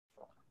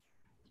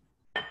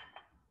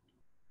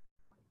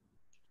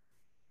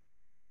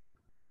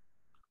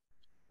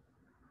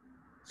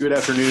Good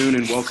afternoon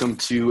and welcome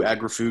to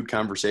Agri-Food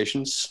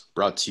Conversations,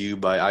 brought to you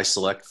by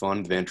iSelect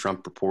Fund, Van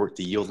Trump Report,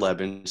 the Yield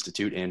Lab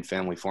Institute, and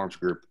Family Farms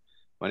Group.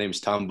 My name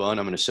is Tom Bunn.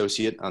 I'm an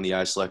associate on the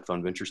iSelect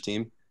Fund Ventures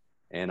team,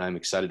 and I'm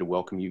excited to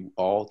welcome you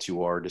all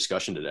to our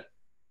discussion today.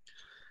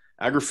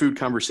 Agri-Food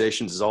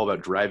Conversations is all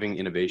about driving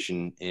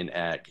innovation in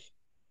ag.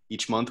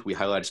 Each month, we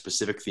highlight a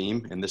specific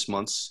theme, and this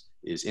month's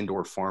is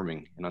indoor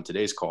farming. And on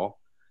today's call,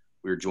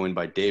 we are joined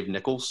by Dave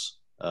Nichols,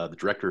 the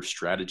Director of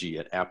Strategy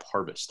at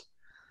AppHarvest.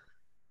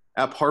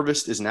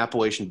 AppHarvest is an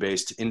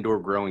Appalachian-based indoor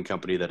growing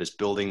company that is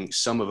building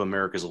some of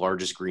America's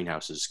largest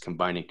greenhouses,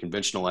 combining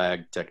conventional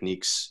ag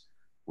techniques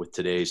with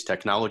today's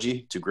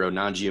technology to grow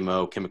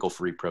non-GMO,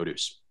 chemical-free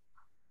produce.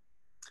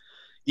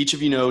 Each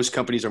of you knows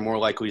companies are more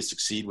likely to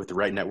succeed with the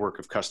right network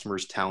of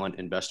customers, talent,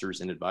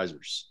 investors, and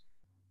advisors.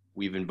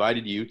 We've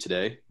invited you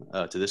today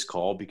to this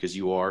call because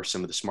you are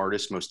some of the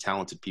smartest, most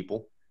talented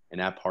people in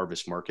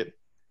AppHarvest market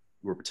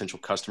who are potential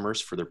customers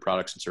for their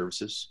products and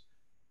services.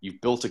 You've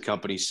built a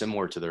company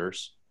similar to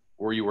theirs,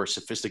 or you are a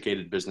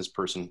sophisticated business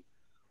person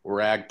or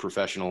ag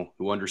professional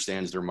who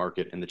understands their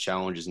market and the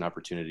challenges and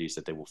opportunities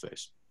that they will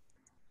face.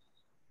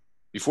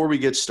 Before we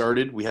get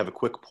started, we have a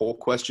quick poll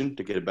question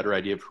to get a better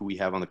idea of who we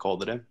have on the call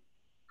today.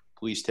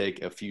 Please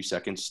take a few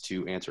seconds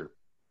to answer.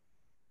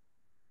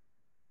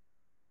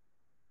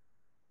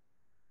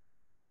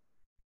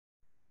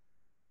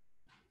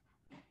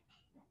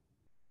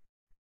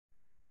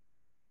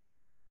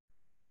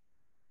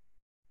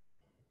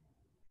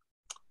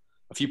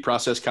 A few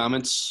process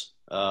comments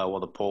while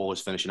the poll is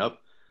finishing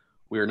up.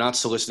 We are not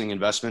soliciting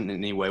investment in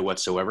any way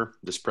whatsoever.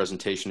 This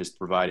presentation is to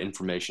provide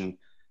information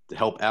to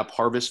help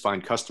AppHarvest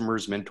find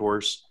customers,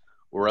 mentors,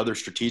 or other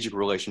strategic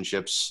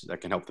relationships that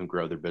can help them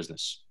grow their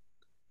business.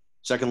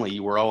 Secondly,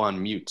 you are all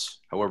on mute.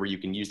 However, you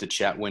can use the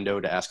chat window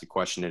to ask a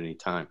question at any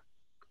time.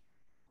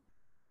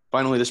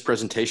 Finally, this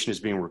presentation is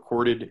being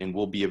recorded and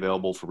will be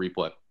available for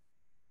replay.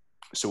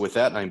 So with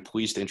that, I'm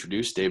pleased to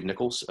introduce Dave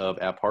Nichols of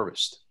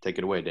AppHarvest. Take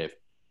it away, Dave.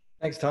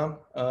 Thanks, Tom.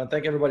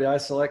 Thank everybody at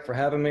iSelect for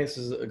having me. This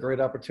is a great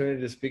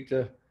opportunity to speak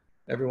to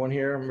everyone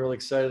here. I'm really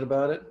excited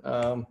about it.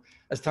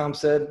 As Tom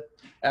said,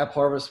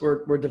 AppHarvest,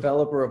 we're a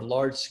developer of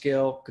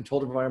large-scale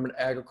controlled environment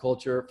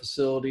agriculture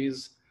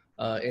facilities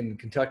in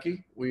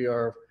Kentucky. We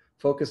are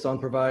focused on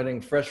providing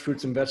fresh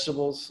fruits and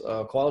vegetables,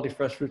 quality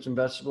fresh fruits and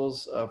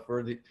vegetables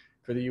for the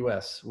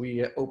U.S.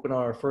 We open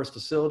our first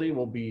facility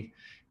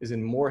is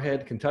in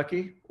Moorhead,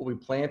 Kentucky. We'll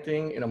be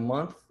planting in a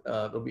month.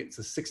 It's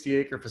a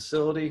 60-acre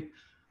facility.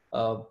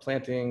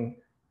 Planting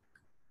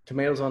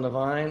tomatoes on the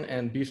vine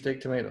and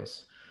beefsteak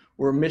tomatoes.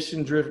 We're a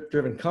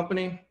mission-driven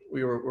company.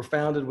 We're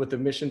founded with a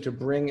mission to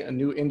bring a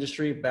new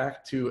industry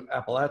back to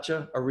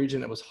Appalachia, a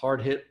region that was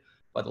hard hit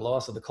by the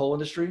loss of the coal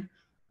industry.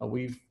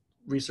 We've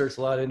researched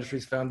a lot of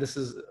industries, found this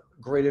is a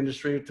great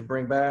industry to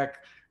bring back,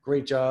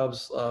 great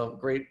jobs,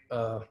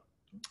 a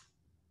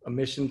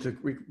mission to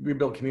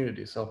rebuild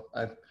communities. So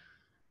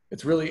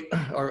it's really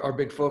our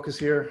big focus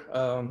here.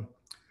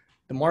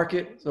 The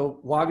market, so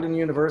Wageningen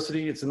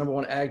University, it's the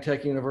 #1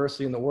 AgTech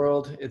university in the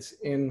world. It's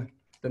in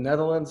the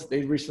Netherlands.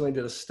 They recently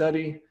did a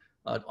study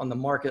on the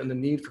market and the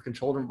need for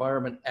controlled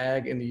environment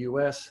ag in the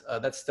US.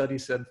 That study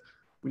said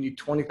we need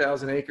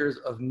 20,000 acres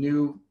of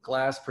new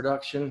glass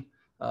production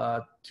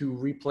to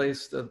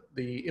replace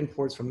the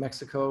imports from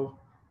Mexico.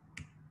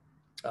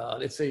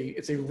 It's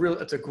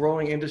a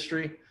growing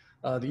industry.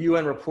 The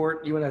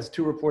UN has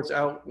 2 reports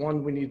out.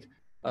 One, we need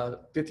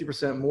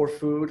 50% more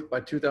food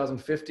by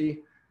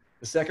 2050.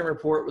 The second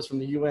report was from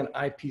the UN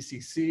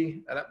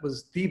IPCC. That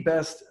was the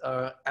best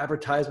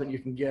advertisement you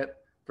can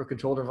get for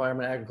controlled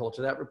environment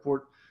agriculture. That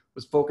report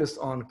was focused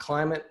on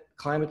climate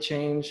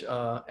change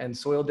and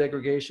soil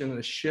degradation and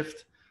the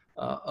shift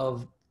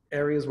of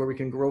areas where we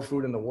can grow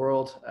food in the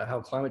world,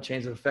 how climate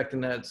change is affecting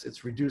that.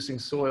 It's reducing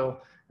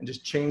soil and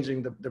just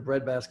changing the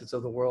bread baskets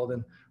of the world.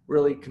 And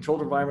really,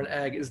 controlled environment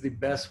ag is the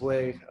best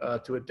way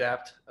to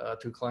adapt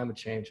to climate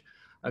change.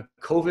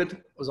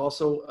 COVID was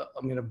also,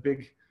 a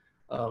big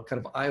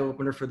kind of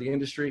eye-opener for the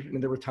industry.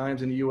 There were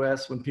times in the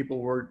U.S. when people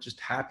were just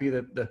happy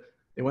that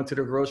they went to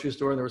their grocery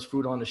store and there was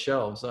food on the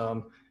shelves.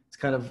 It's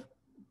kind of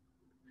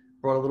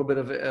brought a little bit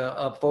of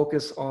a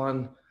focus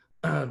on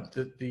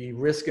the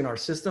risk in our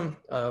system.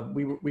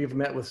 We've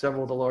met with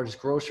several of the largest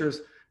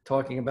grocers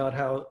talking about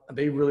how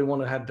they really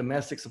want to have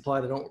domestic supply.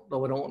 They don't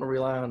want to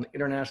rely on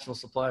international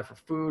supply for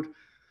food.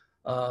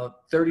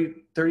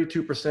 32%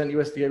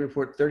 USDA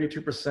report,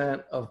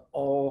 32% of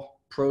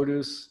all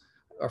produce,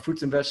 our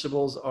fruits and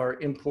vegetables are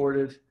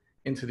imported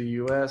into the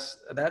U.S.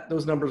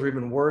 Those numbers are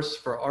even worse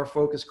for our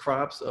focus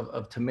crops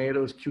of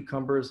tomatoes,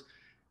 cucumbers,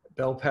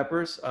 bell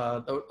peppers,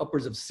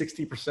 upwards of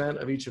 60%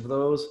 of each of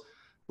those.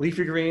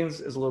 Leafy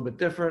greens is a little bit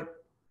different.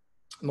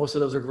 Most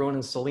of those are grown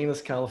in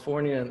Salinas,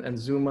 California, and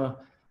Zuma,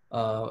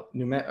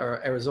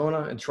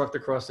 Arizona, and trucked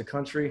across the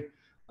country.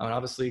 And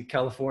obviously,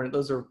 California,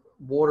 those are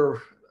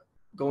water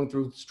going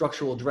through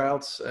structural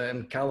droughts,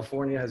 and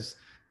California is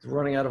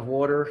running out of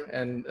water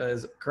and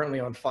is currently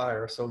on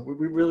fire. So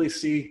we really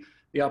see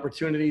the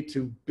opportunity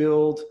to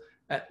build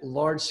at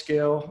large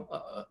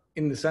scale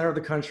in the center of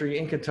the country,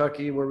 in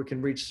Kentucky, where we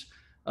can reach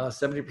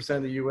 70%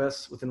 of the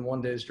US within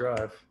 1 day's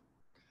drive.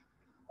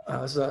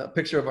 This is a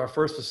picture of our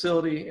first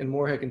facility in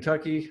Moorhead,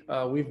 Kentucky.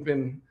 We've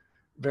been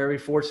very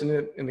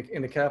fortunate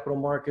in the capital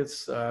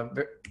markets.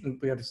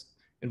 We have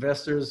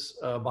investors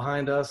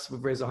behind us.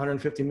 We've raised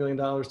 $150 million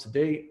to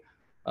date.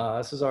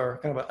 This is our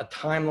kind of a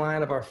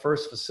timeline of our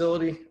first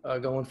facility,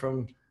 going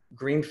from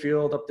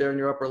greenfield up there in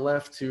your upper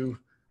left to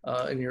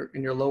in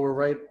your lower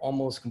right,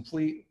 almost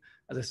complete.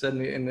 As I said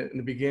in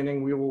the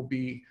beginning, we will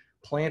be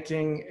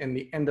planting in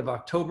the end of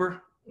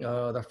October,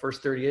 the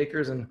first 30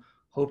 acres, and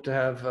hope to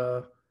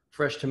have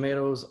fresh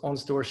tomatoes on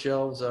store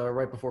shelves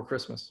right before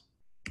Christmas.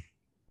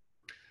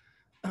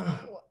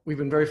 We've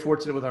been very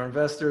fortunate with our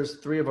investors.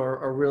 Three of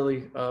our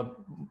really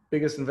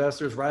biggest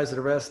investors: Rise to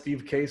the Rest,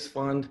 Steve Case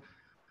Fund,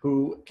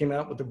 who came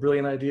out with the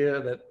brilliant idea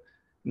that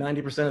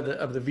 90%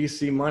 of the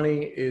VC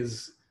money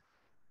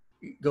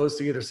goes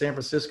to either San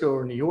Francisco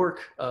or New York.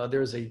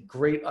 There's a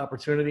great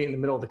opportunity in the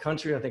middle of the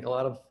country. I think a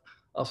lot of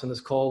us on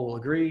this call will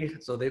agree.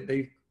 So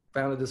they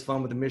founded this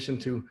fund with a mission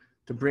to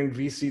bring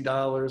VC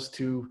dollars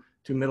to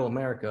Middle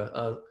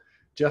America.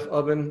 Jeff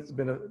Ubben has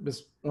been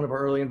one of our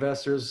early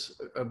investors,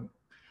 a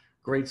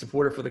great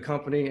supporter for the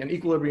company, and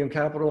Equilibrium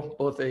Capital,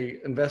 both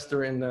a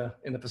investor in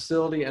the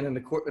facility and in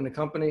the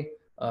company,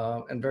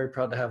 and very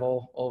proud to have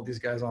all of these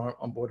guys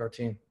on board our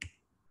team.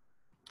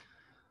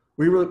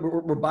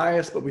 We're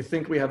biased, but we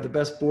think we have the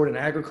best board in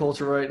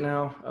agriculture right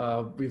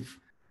now. We've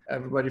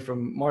everybody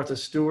from Martha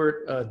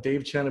Stewart,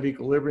 Dave Chen of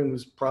Equilibrium,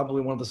 who's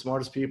probably one of the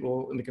smartest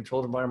people in the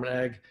controlled environment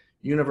ag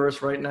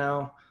universe right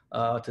now,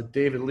 to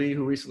David Lee,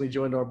 who recently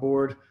joined our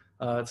board,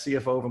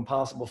 CFO of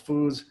Impossible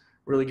Foods,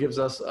 really gives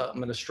us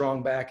a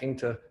strong backing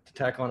to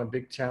tack on a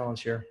big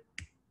challenge here.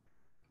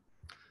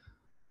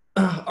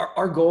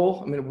 Our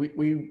goal, I mean,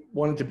 we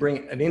wanted to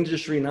bring an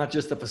industry, not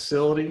just a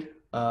facility,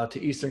 to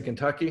Eastern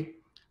Kentucky.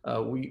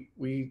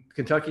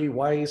 Kentucky,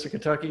 why Eastern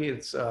Kentucky?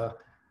 It's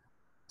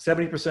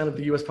 70% of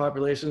the US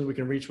population we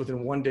can reach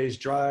within 1 day's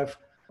drive.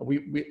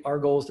 Our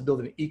goal is to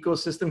build an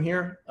ecosystem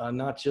here,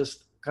 not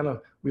just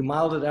we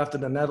modeled it after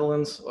the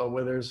Netherlands,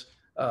 where there's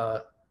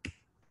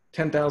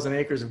 10,000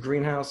 acres of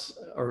greenhouse,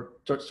 or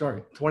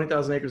sorry,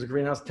 20,000 acres of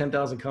greenhouse,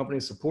 10,000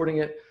 companies supporting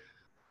it.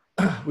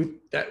 We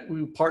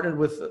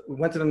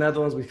went to the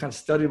Netherlands, we kind of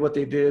studied what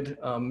they did,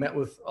 met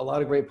with a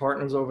lot of great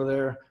partners over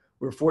there.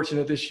 We were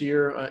fortunate this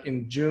year,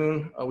 in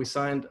June, we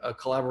signed a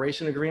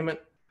collaboration agreement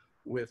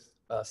with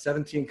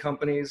 17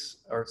 companies,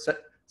 or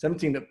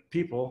 17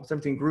 people,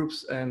 17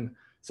 groups, and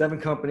 7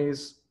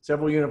 companies,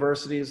 several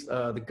universities,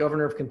 the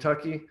governor of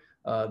Kentucky,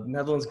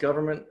 Netherlands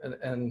government,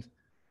 and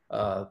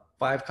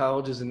 5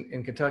 colleges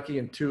in Kentucky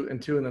and two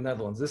in the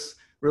Netherlands. This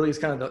really is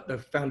kind of the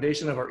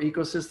foundation of our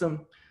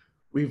ecosystem.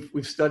 We've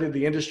studied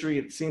the industry.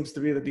 It seems to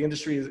be that the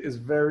industry is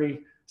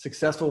very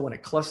successful when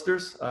it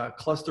clusters.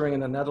 Clustering in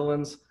the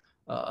Netherlands,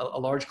 a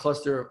large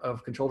cluster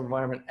of controlled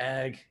environment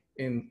ag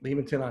in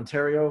Leamington,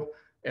 Ontario,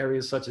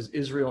 areas such as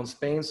Israel and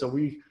Spain. So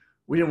we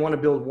didn't want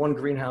to build one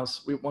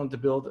greenhouse. We wanted to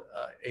build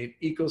an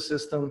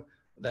ecosystem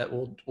that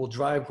will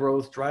drive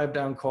growth, drive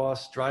down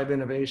costs, drive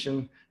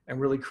innovation, and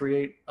really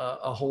create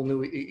a whole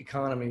new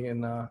economy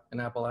in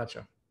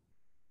Appalachia.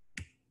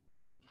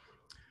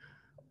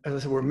 As I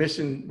said, we're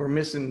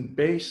mission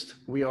based.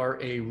 We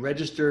are a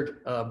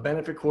registered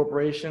benefit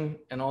corporation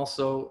and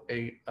also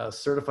a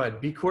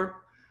certified B Corp.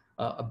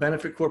 A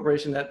benefit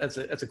corporation, that's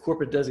a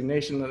corporate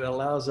designation that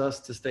allows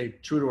us to stay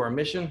true to our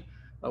mission.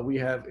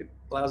 It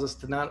allows us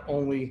to not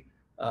only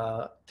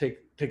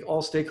take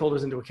all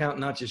stakeholders into account,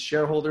 not just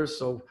shareholders.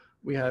 So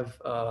we have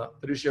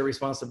fiduciary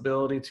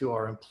responsibility to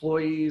our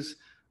employees,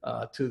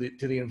 to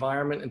the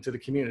environment, and to the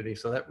community.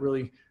 So that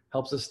really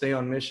helps us stay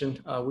on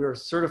mission. We are a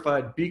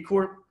certified B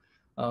Corp.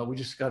 We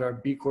just got our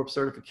B Corp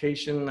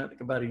certification, I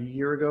think about a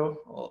year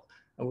ago.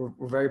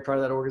 We're very proud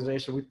of that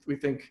organization. We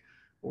think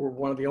we're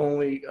one of the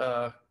only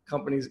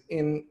companies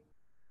in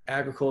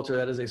agriculture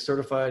that is a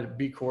certified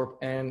B Corp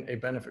and a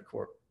benefit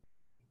corp.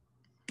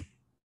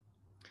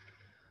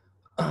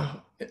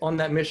 On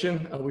that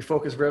mission, we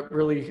focus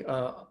really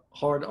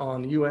hard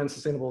on UN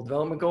Sustainable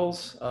Development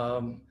Goals. I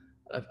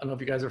don't know if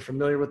you guys are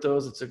familiar with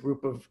those. It's a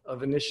group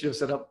of initiatives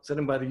set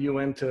in by the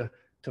UN to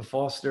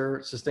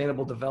foster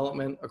sustainable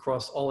development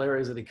across all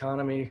areas of the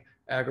economy: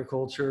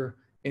 agriculture,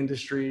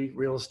 industry,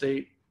 real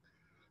estate.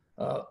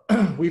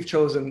 We've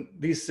chosen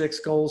these 6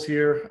 goals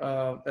here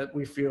that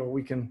we feel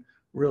we can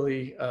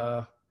really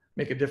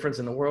make a difference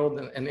in the world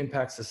and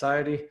impact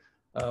society.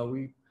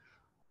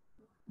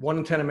 1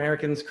 in 10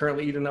 Americans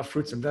currently eat enough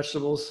fruits and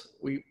vegetables.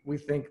 We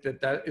think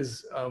that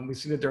is, we've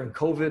seen it during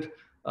COVID.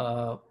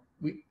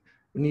 We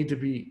need to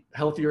be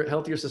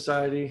healthier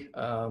society.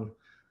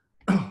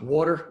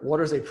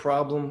 Water is a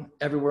problem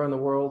everywhere in the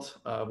world,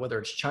 whether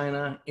it's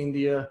China,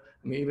 India,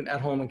 I mean, even at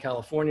home in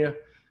California.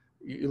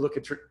 You look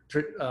at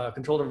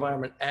controlled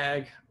environment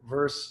ag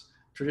versus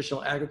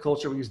traditional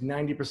agriculture, we use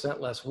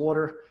 90% less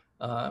water.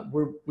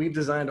 We've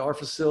designed our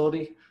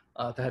facility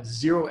to have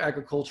 0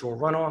 agricultural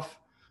runoff.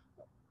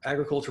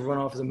 Agricultural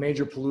runoff is a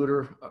major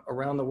polluter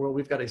around the world.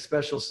 We've got a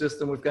special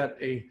system. We've got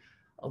a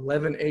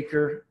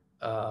 11-acre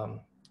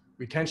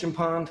retention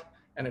pond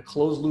and a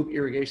closed loop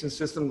irrigation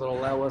system that will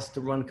allow us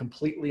to run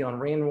completely on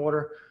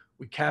rainwater.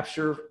 We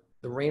capture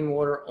the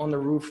rainwater on the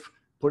roof,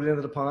 put it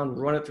into the pond,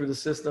 run it through the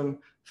system,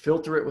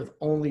 filter it with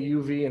only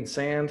UV and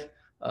sand.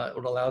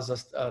 It allows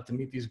us to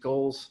meet these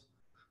goals.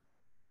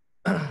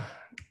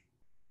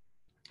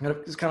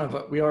 It's kind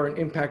of we are an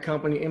impact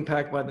company,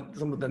 impact by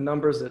some of the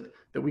numbers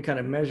that we kind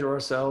of measure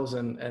ourselves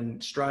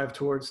and strive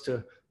towards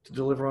to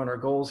deliver on our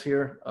goals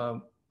here.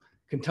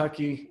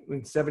 Kentucky,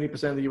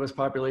 70% of the U.S.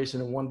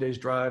 population in 1 day's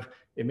drive.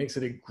 It makes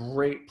it a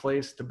great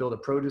place to build a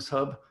produce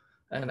hub.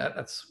 And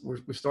we're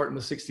starting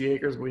with 60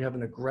 acres. We have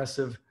an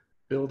aggressive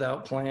build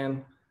out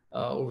plan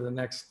over the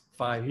next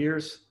 5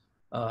 years.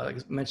 I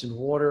mentioned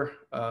water,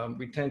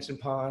 retention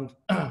pond,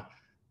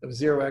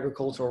 zero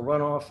agricultural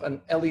runoff, and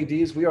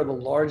LEDs. We are the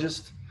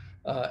largest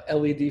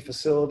LED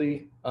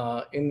facility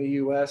in the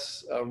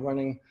U.S.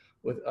 Running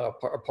with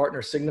our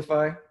partner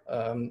Signify.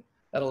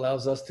 That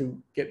allows us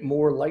to get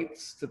more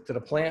lights to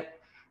the plant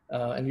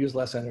and use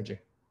less energy.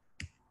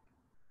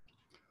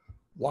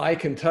 Why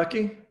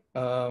Kentucky?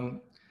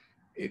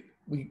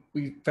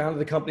 We founded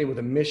the company with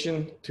a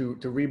mission to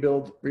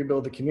rebuild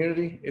the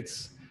community.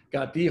 It's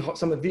got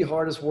some of the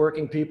hardest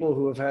working people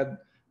who have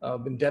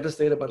been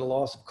devastated by the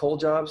loss of coal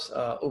jobs.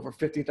 Over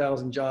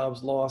 50,000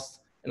 jobs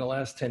lost in the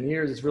last 10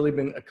 years. It's really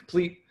been a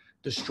complete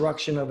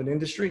destruction of an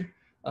industry,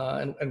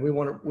 and we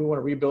want to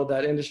rebuild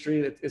that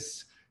industry.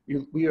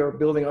 We are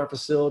building our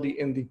facility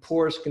in the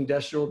poorest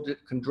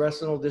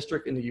congressional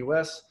district in the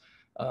U.S.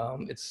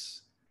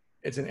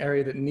 It's an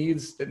area that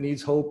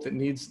needs hope, that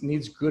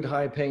needs good,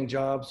 high-paying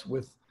jobs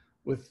with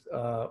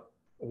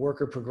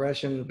worker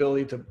progression,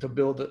 ability to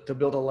build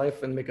a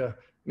life and make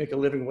a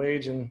living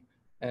wage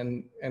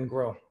and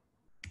grow.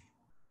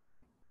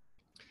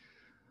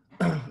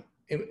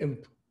 In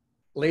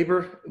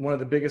labor, one of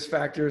the biggest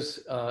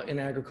factors in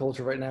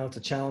agriculture right now. It's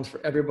a challenge for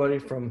everybody,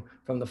 from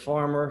the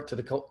farmer to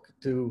the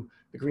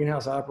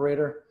greenhouse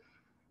operator.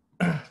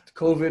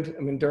 COVID, I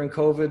mean, during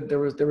COVID,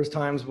 there was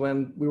times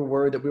when we were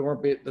worried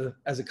that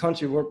as a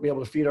country, we weren't be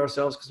able to feed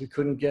ourselves because we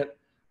couldn't get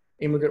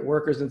immigrant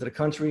workers into the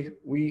country.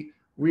 We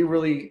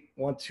really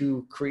want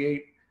to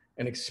create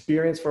an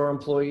experience for our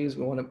employees.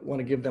 We want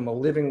to give them a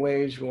living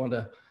wage. We want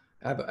to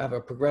have a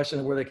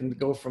progression where they can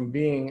go from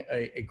being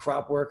a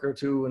crop worker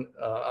to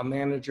a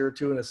manager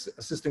to an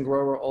assistant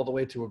grower all the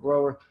way to a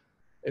grower.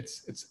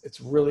 It's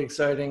really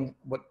exciting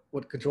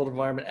what controlled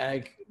environment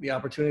ag, the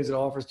opportunities it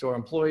offers to our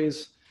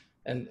employees.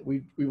 And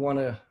we want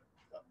to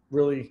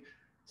really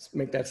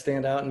make that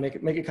stand out and make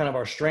it kind of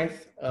our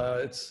strength.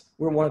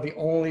 We're one of the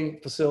only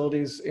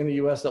facilities in the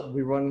U.S. that will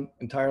be run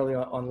entirely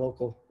on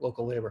local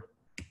labor.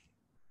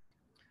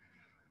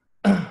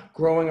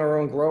 Growing our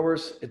own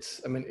growers,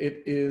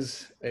 it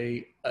is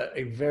a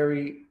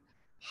very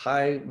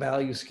high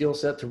value skill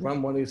set to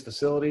run one of these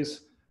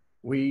facilities.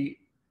 We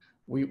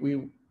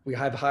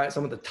have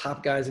some of the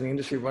top guys in the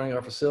industry running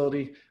our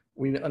facility.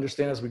 We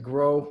understand as we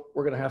grow,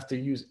 we're going to have to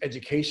use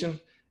education.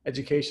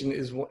 Education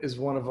is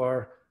one of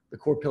the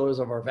core pillars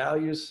of our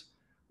values.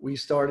 We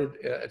started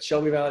at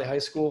Shelby Valley High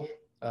School.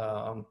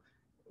 One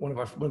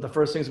of the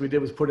first things we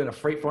did was put in a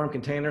freight farm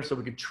container so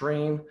we could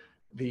train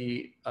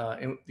the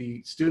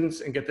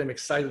students and get them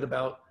excited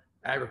about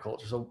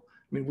agriculture. So,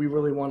 I mean, we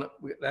really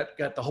that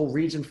got the whole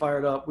region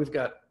fired up. We've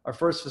got our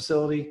first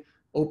facility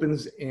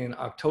opens in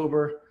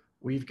October.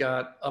 We've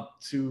got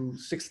up to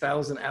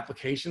 6,000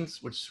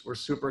 applications, which we're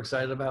super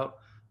excited about.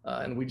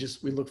 And we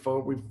look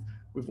forward.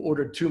 We've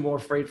ordered 2 more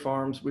freight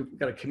farms. We've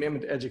got a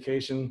commitment to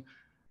education,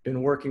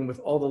 been working with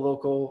all the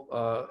local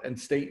and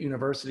state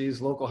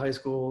universities, local high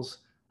schools,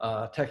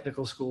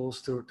 technical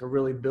schools to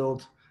really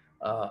build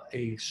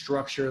a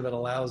structure that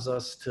allows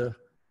us to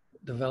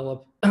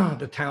develop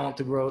the talent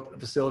to grow the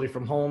facility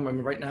from home. I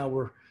mean, right now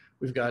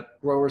we've got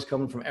growers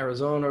coming from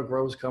Arizona,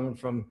 growers coming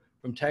from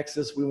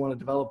Texas. We want to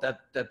develop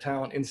that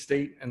talent in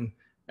state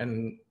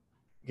and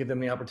give them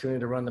the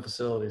opportunity to run the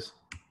facilities.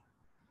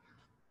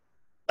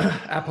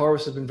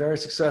 AppHarvest has been very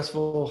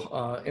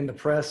successful in the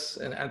press,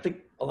 and I think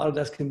a lot of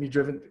that can be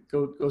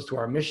goes to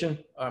our mission.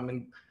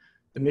 And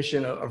the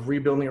mission of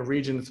rebuilding a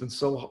region that's been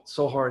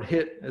so hard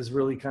hit has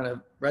really kind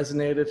of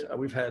resonated.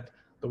 We've had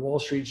the Wall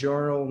Street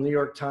Journal, New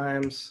York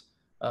Times,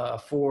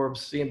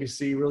 Forbes,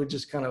 CNBC really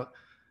just kind of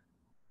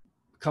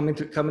coming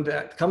to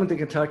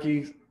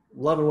Kentucky,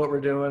 loving what we're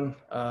doing.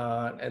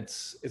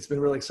 It's been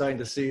really exciting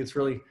to see. It's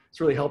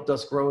really helped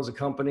us grow as a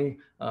company,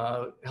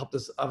 helped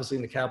us obviously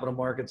in the capital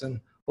markets, and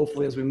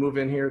hopefully as we move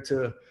in here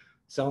to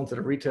selling to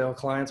the retail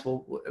clients,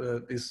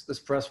 this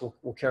press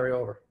will carry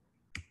over.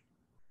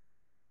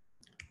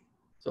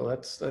 So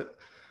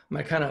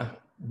I kind of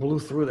blew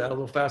through that a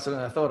little faster than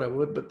I thought I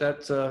would, but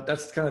that's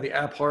kind of the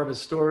AppHarvest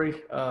story.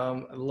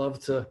 I'd love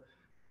to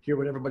hear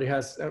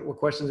what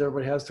questions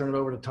everybody has. Turn it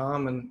over to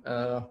Tom and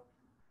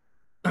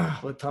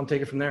let Tom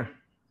take it from there.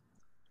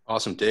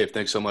 Awesome, Dave.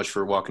 Thanks so much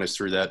for walking us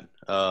through that.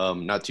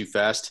 Not too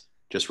fast,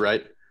 just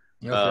right.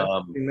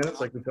 Okay, 15 minutes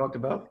like we talked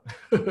about.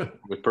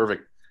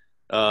 Perfect.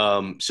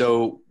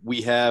 So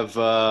we have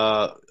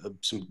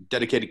some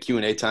dedicated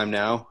Q&A time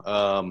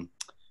now.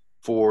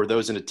 For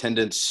those in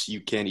attendance,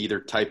 you can either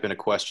type in a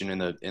question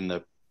in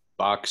the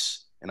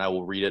box and I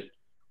will read it,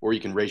 or you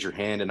can raise your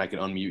hand and I can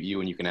unmute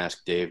you and you can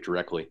ask Dave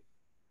directly.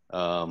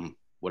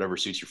 Whatever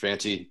suits your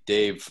fancy.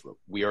 Dave,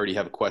 we already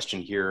have a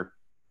question here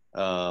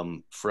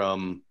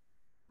from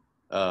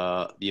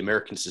the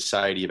American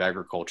Society of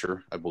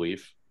Agriculture, I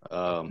believe.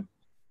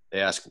 They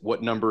ask,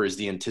 what number is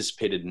the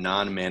anticipated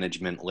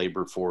non-management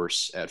labor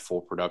force at full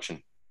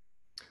production?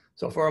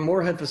 So for our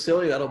Moorhead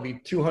facility, that'll be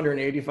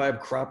 285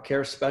 crop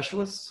care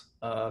specialists.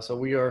 So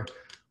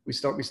we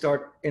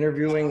start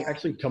interviewing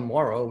actually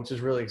tomorrow, which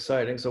is really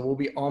exciting. So we'll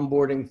be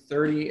onboarding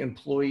 30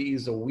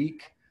 employees a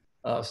week,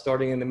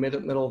 starting in the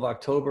middle of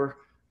October.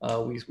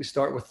 We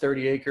start with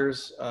 30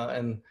 acres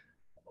and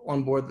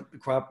onboard the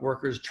crop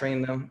workers,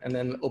 train them, and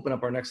then open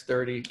up our next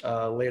 30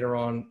 later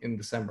on in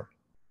December.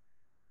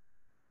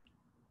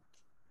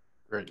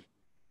 Great.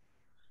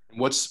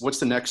 What's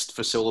the next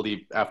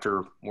facility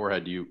after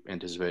Moorhead do you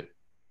anticipate?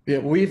 Yeah,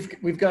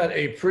 we've got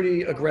a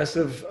pretty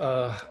aggressive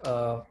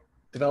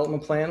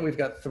development plan. We've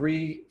got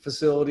 3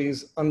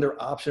 facilities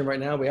under option right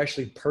now. We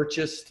actually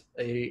purchased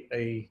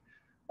a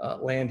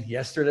land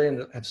yesterday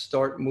and have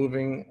start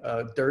moving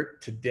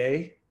dirt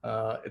today.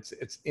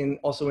 It's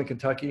also in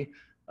Kentucky.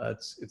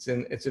 It's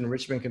in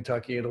Richmond,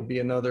 Kentucky. It'll be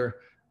another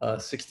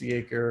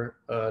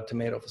 60-acre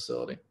tomato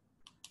facility.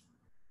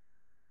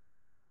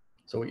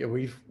 So yeah,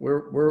 we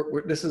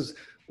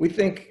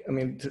think, I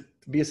mean, to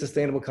be a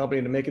sustainable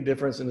company, to make a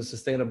difference in the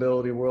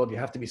sustainability world, you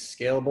have to be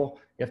scalable.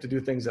 You have to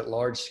do things at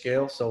large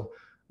scale. So,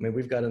 I mean,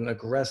 we've got an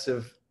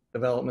aggressive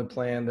development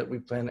plan that we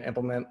plan to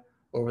implement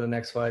over the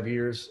next 5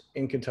 years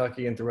in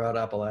Kentucky and throughout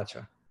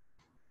Appalachia.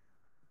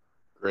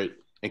 Great.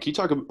 And can you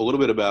talk a little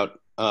bit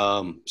about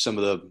some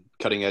of the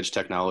cutting edge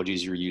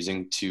technologies you're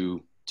using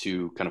to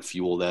kind of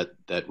fuel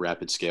that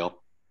rapid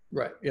scale?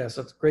 Right. Yes,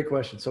 that's a great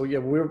question. So yeah,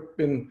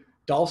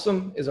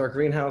 Dalsum is our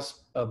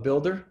greenhouse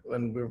builder,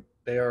 and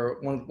they are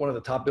one of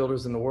the top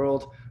builders in the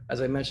world.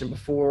 As I mentioned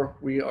before,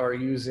 we are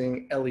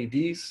using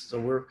LEDs. So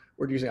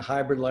we're using a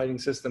hybrid lighting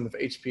system of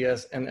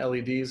HPS and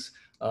LEDs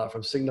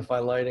from Signify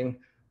Lighting.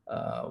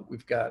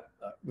 We've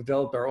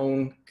developed our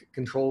own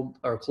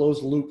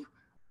closed loop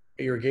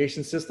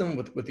irrigation system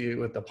with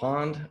the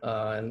pond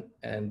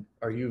and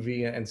our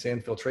UV and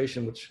sand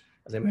filtration, which,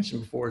 as I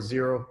mentioned before, is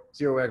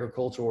zero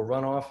agricultural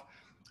runoff.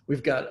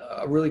 We've got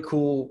a really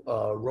cool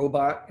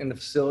robot in the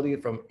facility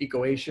from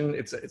EcoAtion.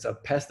 It's a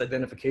pest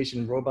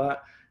identification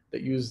robot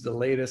that uses the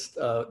latest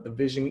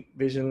machine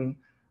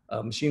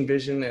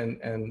vision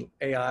and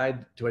AI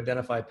to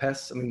identify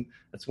pests. I mean,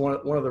 that's one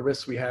of the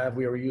risks we have.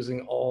 We are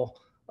using all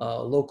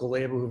local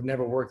labor who've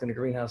never worked in a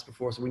greenhouse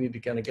before, so we need to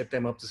kind of get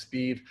them up to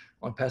speed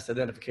on pest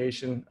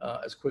identification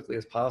as quickly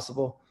as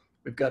possible.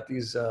 We've got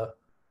these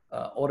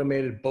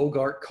automated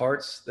Bogart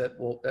carts that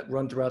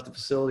run throughout the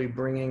facility,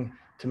 bringing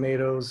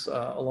tomatoes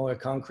along a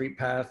concrete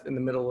path in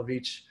the middle of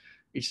each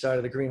side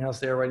of the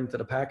greenhouse there, right into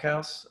the pack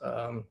house.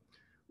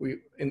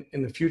 In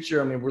the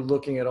future, I mean, we're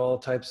looking at all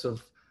types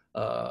of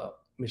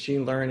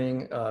machine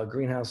learning,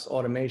 greenhouse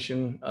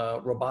automation,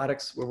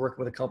 robotics. We're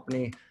working with a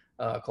company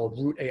called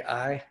Root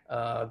AI,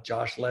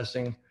 Josh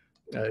Lessing.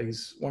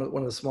 He's one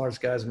of the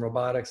smartest guys in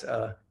robotics,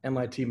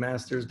 MIT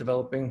masters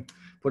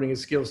putting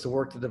his skills to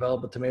work to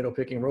develop a tomato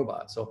picking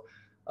robot. So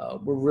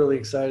we're really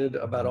excited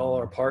about all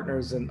our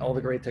partners and all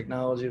the great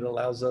technology that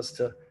allows us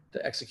to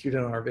execute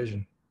on our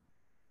vision.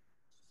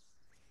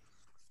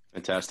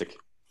 Fantastic.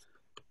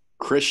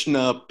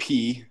 Krishna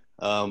P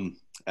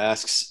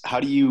asks,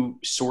 how do you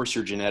source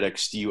your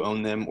genetics? Do you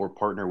own them or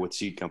partner with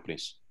seed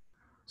companies?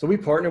 So we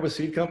partner with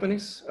seed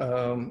companies,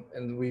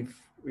 and we've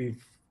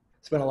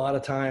spent a lot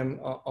of time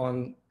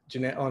on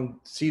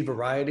seed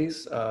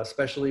varieties,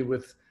 especially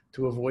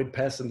to avoid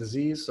pests and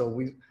disease. So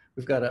we've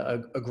got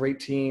a great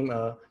team.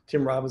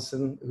 Tim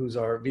Robinson, who's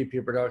our VP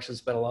of production,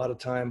 spent a lot of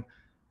time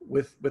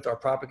with our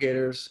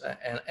propagators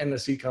and the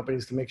seed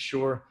companies to make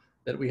sure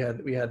that we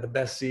had the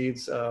best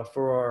seeds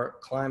for our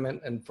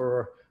climate and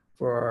for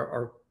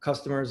our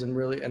customers,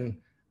 and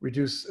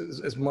reduce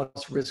as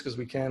much risk as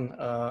we can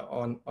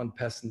on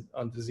pests and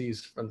on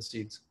disease from the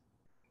seeds.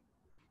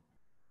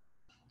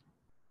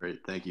 Great,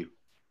 thank you.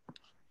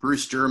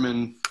 Bruce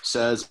German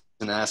says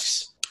and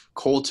asks,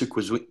 cold to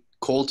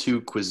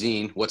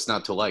cuisine, what's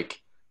not to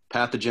like?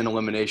 Pathogen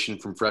elimination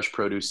from fresh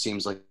produce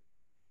seems like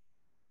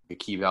a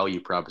key value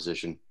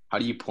proposition. How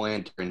do you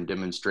plan to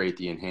demonstrate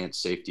the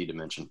enhanced safety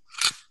dimension?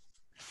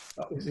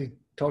 Is he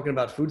talking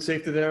about food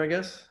safety there, I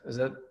guess? Is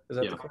that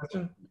the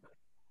question?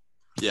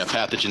 Yeah,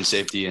 pathogen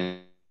safety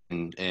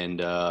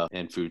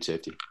and food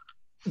safety.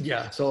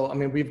 Yeah, so I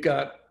mean, we've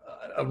got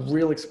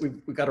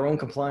we've got our own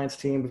compliance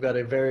team. We've got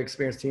a very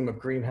experienced team of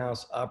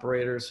greenhouse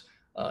operators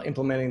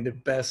implementing the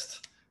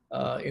best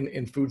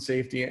in food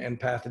safety and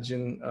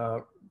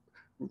pathogen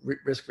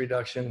risk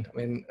reduction. I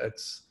mean,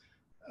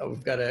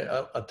 we've got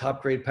a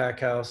top grade pack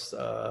house.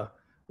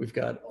 We've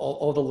got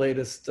all the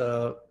latest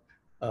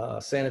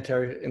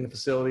sanitary in the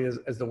facility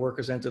as the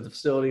workers enter the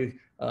facility.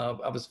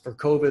 For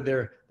COVID,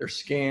 they're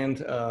scanned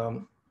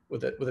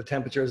with the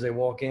temperature as they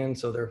walk in,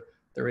 so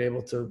they're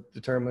able to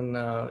determine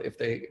if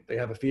they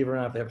have a fever or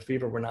not. If they have a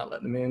fever, we're not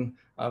letting them in.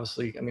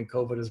 Obviously, I mean,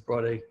 COVID has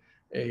brought a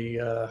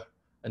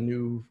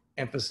new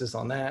emphasis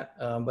on that.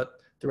 But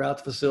throughout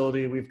the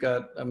facility, we've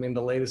got, I mean,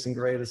 the latest and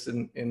greatest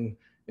in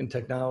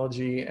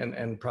technology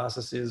and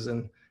processes.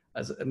 And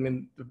as I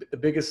mean, the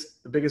biggest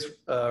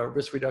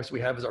risk reduction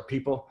we have is our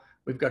people.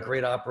 We've got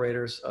great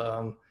operators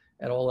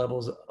at all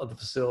levels of the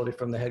facility,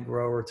 from the head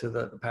grower to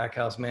the pack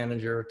house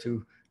manager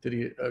to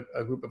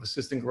a group of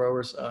assistant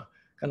growers.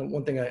 Kind of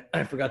one thing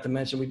I forgot to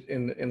mention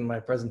in my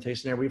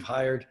presentation there, we've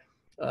hired,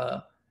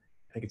 I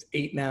think it's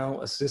 8 now,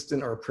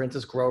 assistant or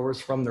apprentice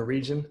growers from the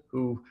region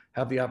who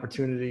have the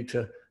opportunity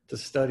to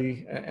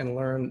study and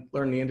learn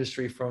the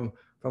industry from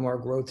our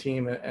grow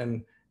team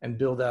and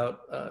build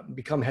out,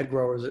 become head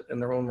growers in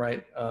their own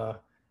right,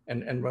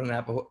 and run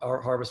an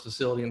AppHarvest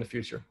facility in the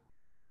future.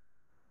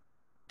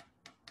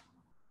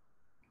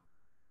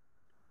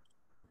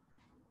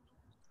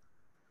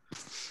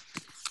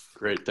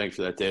 Great. Thanks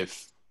for that, Dave.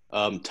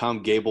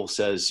 Tom Gable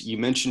says, you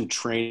mentioned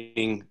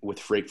training with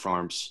freight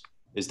farms.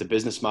 Is the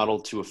business model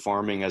to a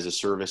farming as a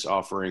service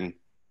offering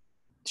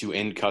to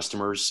end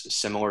customers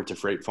similar to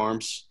freight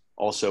farms?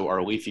 Also,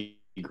 are leafy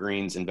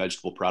greens and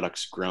vegetable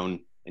products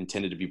grown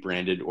intended to be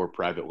branded or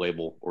private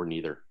label, or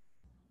neither?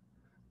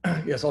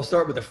 Yes, I'll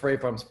start with the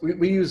freight farms.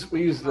 We use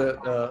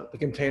the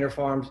container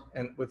farms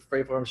and with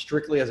freight farms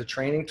strictly as a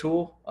training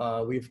tool.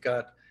 We've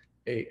got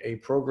a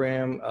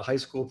program, a high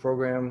school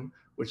program,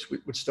 which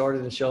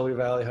started in Shelby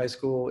Valley High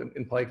School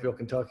in Pikeville,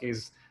 Kentucky.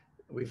 Is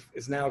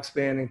now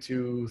expanding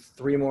to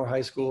 3 more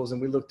high schools,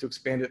 and we look to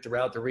expand it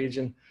throughout the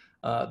region.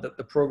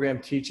 The program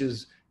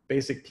teaches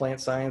basic plant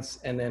science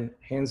and then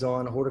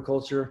hands-on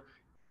horticulture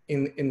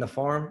in the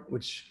farm,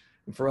 which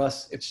for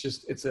us,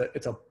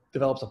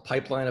 develops a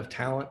pipeline of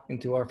talent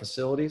into our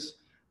facilities.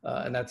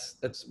 And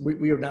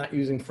we are not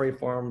using freight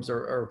farms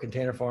or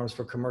container farms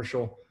for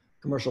commercial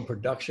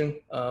production.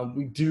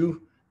 We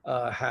do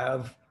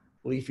have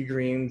leafy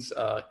greens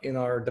in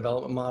our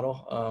development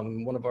model.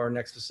 One of our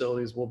next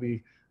facilities will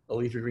be a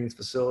leafy greens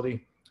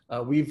facility.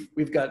 We've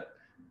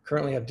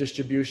currently have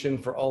distribution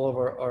for all of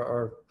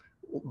our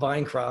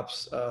vine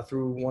crops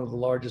through one of the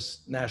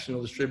largest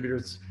national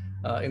distributors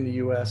in the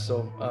U.S.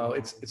 So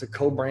it's a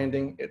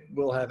co-branding. It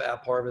will have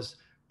AppHarvest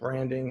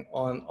branding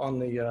on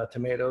the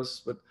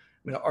tomatoes, but I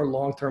mean, our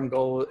long-term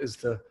goal is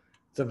to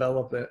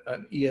develop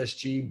an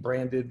ESG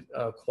branded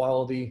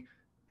quality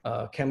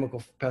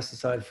chemical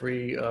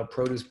pesticide-free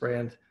produce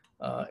brand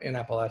in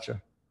Appalachia.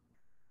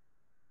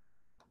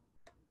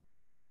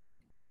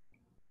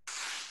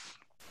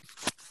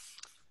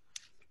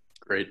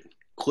 Great.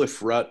 Cliff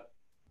Rutt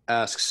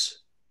asks,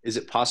 is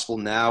it possible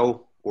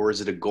now, or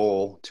is it a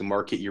goal to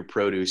market your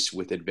produce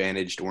with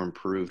advantaged or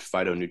improved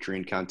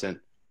phytonutrient content?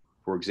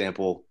 For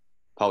example,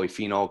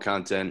 polyphenol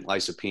content,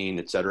 lycopene,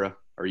 et cetera.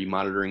 Are you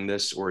monitoring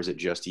this, or is it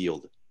just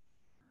yield?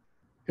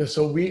 Yeah,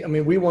 so we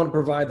want to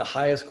provide the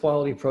highest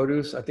quality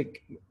produce. I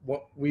think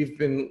what we've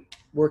been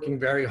working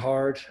very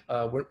hard.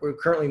 We're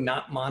currently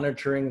not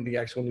monitoring the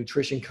actual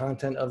nutrition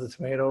content of the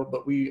tomato,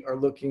 but we are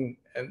looking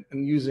and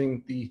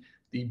using the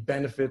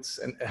benefits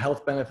and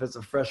health benefits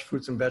of fresh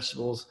fruits and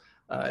vegetables.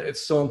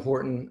 It's so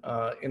important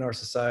in our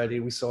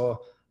society. We saw,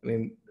 I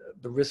mean,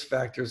 the risk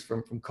factors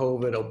from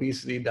COVID,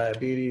 obesity,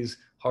 diabetes,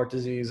 heart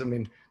disease. I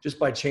mean, just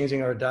by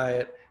changing our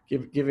diet,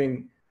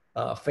 giving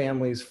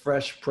families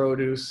fresh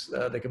produce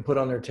they can put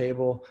on their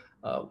table.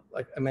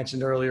 Like I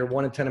mentioned earlier,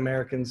 1 in 10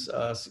 Americans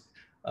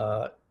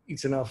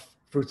eats enough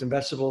fruits and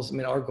vegetables. I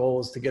mean, our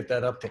goal is to get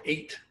that up to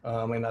 8.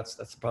 I mean,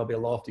 that's probably a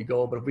lofty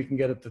goal, but if we can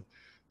get it to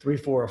 3,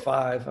 4, or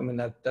 5, I mean,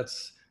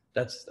 that's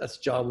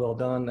job well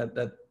done.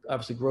 That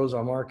obviously grows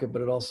our market,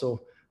 but it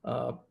also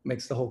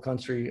makes the whole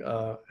country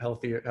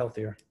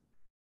healthier.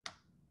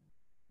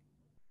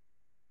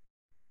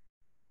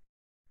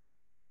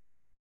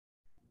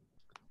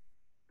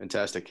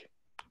 Fantastic.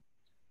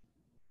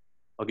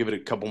 I'll give it a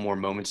couple more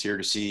moments here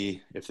to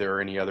see if there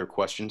are any other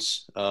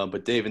questions.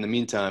 But Dave, in the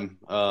meantime,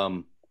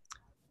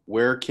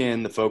 where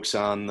can the folks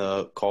on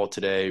the call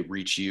today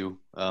reach you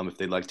if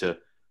they'd like to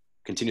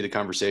continue the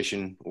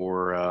conversation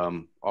or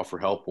offer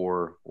help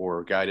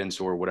or guidance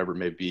or whatever it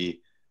may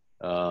be?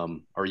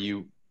 Are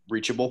you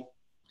reachable?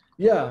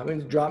 Yeah, I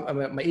mean,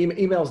 my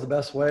email is the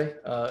best way.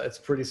 It's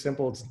pretty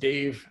simple. It's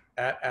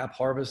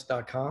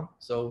dave@appharvest.com.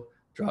 So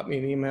drop me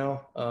an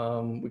email.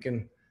 We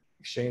can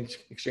exchange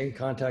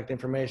contact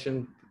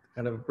information,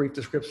 kind of a brief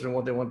description of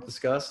what they want to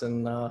discuss,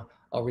 and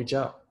I'll reach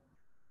out.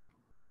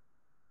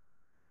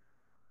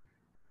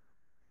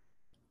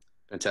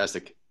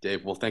 Fantastic,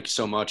 Dave. Well, thank you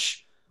so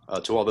much.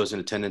 To all those in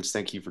attendance,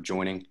 thank you for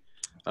joining.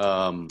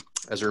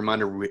 As a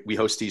reminder, we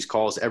host these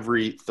calls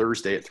every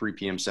Thursday at 3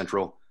 p.m.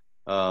 Central.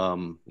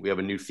 We have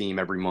a new theme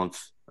every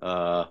month.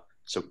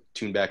 So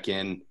tune back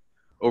in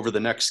over the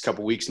next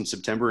couple weeks in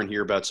September and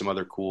hear about some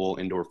other cool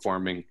indoor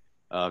farming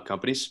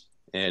companies.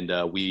 And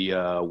we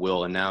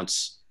will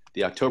announce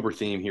the October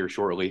theme here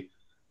shortly,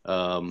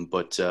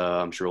 but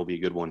I'm sure it'll be a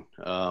good one.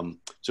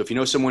 So if you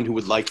know someone who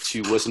would like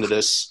to listen to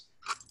this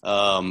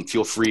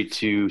Feel free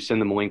to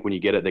send them a link when you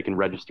get it. They can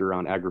register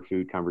on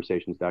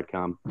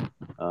agrifoodconversations.com.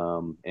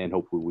 And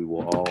hopefully we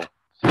will all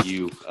see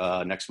you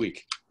next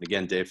week.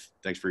 Again, Dave,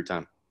 thanks for your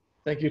time.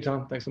 Thank you,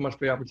 Tom. Thanks so much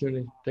for the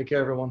opportunity. Take care,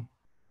 everyone.